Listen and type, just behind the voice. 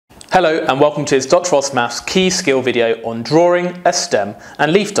Hello and welcome to this Dr. Ross Maths key skill video on drawing a stem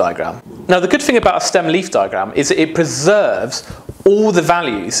and leaf diagram. Now the good thing about a stem leaf diagram is that it preserves all the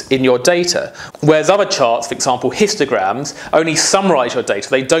values in your data, whereas other charts, for example histograms, only summarise your data.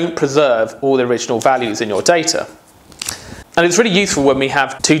 They don't preserve all the original values in your data. And it's really useful when we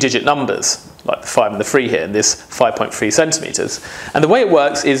have two-digit numbers, like the 5 and the 3 here, and this 5.3 centimetres. And the way it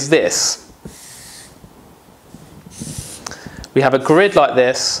works is this. We have a grid like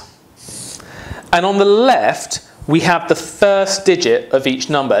this, and on the left we have the first digit of each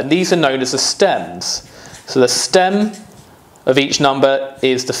number, and these are known as the stems. So the stem of each number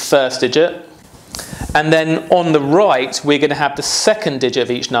is the first digit, and then on the right we're going to have the second digit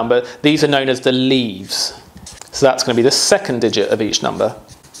of each number. These are known as the leaves. So that's going to be the second digit of each number.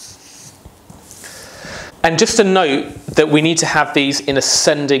 And just to note that we need to have these in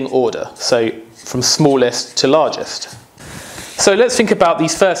ascending order, so from smallest to largest. So let's think about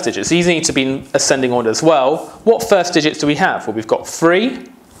these first digits. These need to be in ascending order as well. What first digits do we have? Well, we've got 3,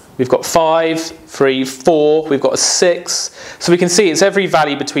 we've got 5, 3, 4, we've got a 6. So we can see it's every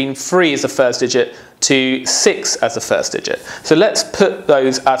value between 3 as the first digit to 6 as the first digit. So let's put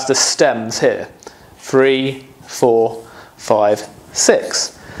those as the stems here. 3, 4, 5,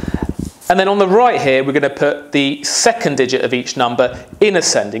 6. And then on the right here, we're going to put the second digit of each number in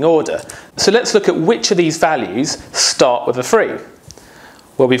ascending order. So let's look at which of these values start with a 3.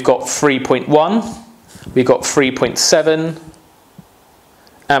 Well, we've got 3.1, we've got 3.7,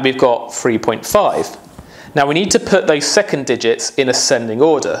 and we've got 3.5. Now we need to put those second digits in ascending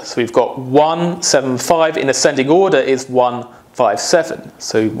order. So we've got 175 in ascending order is 157.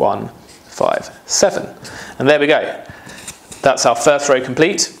 So 157. And there we go. That's our first row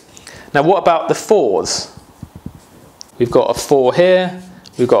complete. Now what about the 4s? We've got a 4 here,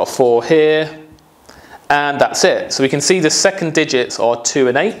 we've got a 4 here, and that's it. So we can see the second digits are 2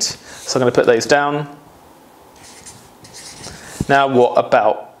 and 8, so I'm going to put those down. Now what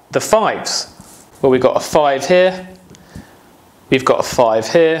about the 5s? Well, we've got a 5 here, we've got a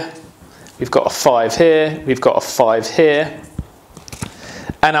 5 here, we've got a 5 here, we've got a 5 here.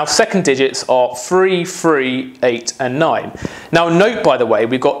 And our second digits are 3, 3, 8 and 9. Now note, by the way,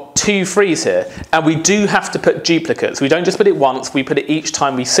 we've got 2 3s here, and we do have to put duplicates. We don't just put it once, we put it each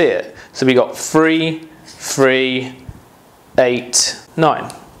time we see it. So we got 3, 3, 8,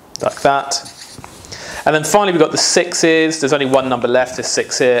 9, like that. And then finally we've got the 6s. There's only one number left, there's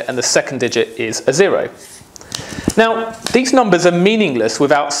 6 here, and the second digit is a 0. Now, these numbers are meaningless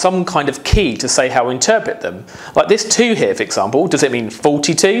without some kind of key to say how we interpret them. Like this 2 here, for example, does it mean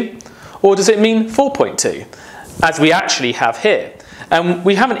 42? Or does it mean 4.2? As we actually have here. And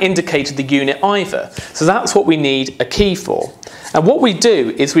we haven't indicated the unit either. So that's what we need a key for. And what we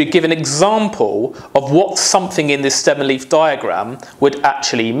do is we give an example of what something in this stem and leaf diagram would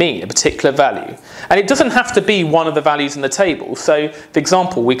actually mean, a particular value. And it doesn't have to be one of the values in the table. So, for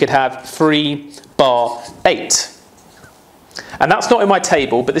example, we could have 3 bar 8. And that's not in my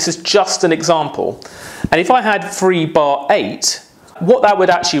table, but this is just an example. And if I had 3 bar 8, what that would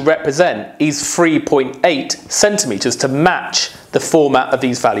actually represent is 3.8 centimetres to match the format of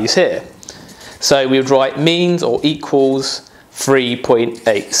these values here. So we would write means or equals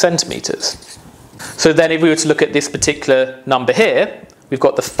 3.8 centimetres. So then if we were to look at this particular number here, we've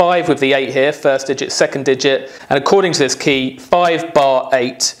got the 5 with the 8 here, first digit, second digit, and according to this key, 5 bar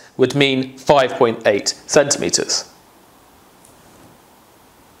 8 would mean 5.8 centimetres.